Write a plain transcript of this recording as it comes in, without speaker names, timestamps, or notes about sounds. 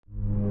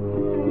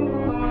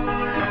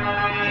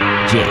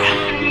Yeah.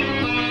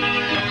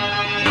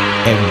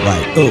 MeFaiLah.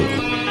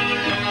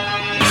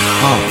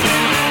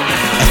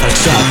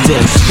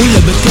 Mula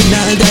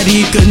berkenal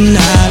dari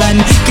kenalan,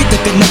 kita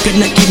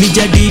kenal kini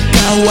jadi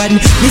kawan.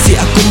 Misi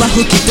aku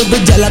mahu kita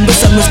berjalan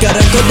bersama.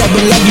 Sekarang kau dah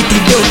berlagi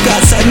tidur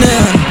kat sana.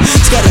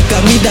 Sekarang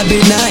kami dah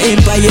bina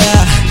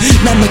MeFaiLah,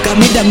 nama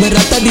kami dah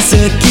merata di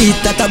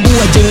sekitar. Tak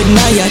buat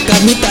jenayah,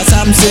 kami tak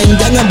samseng.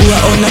 Jangan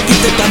buat onak,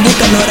 kita kan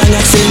bukan orang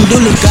asing.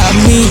 Dulu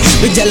kami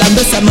berjalan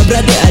bersama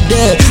berada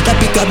ada,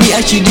 tapi kami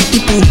asyik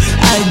ditipu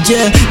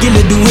aja.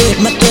 Gila duit,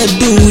 mata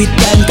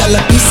duitan.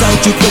 Kalau pisau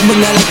cukup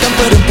mengalahkan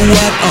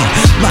perempuan.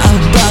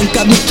 Maaf bang,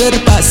 kami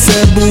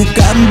terpaksa,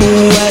 bukan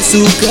buat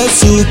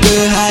suka-suka.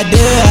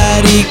 Ada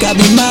hari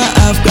kami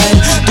maafkan,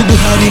 tunggu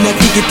hari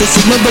nanti kita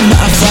semua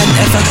bermaafan.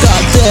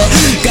 Kata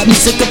kami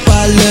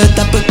sekepala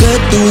tanpa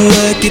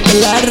ketua, kita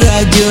lah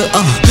raja.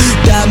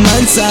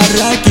 Daman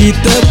Sarah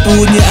kita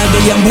punya. Ada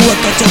yang buat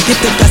kacau,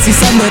 kita kasih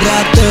sama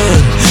rata.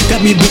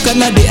 Kami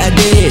bukan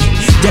adik-adik,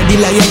 jadi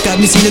layan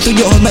kami sila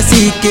tunjuk hormat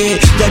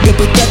sikit. Jaga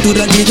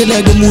peraturan, dia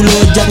lagu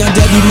mulut. Jangan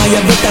jadi maya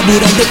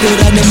bertaburan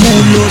kerana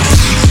mulut.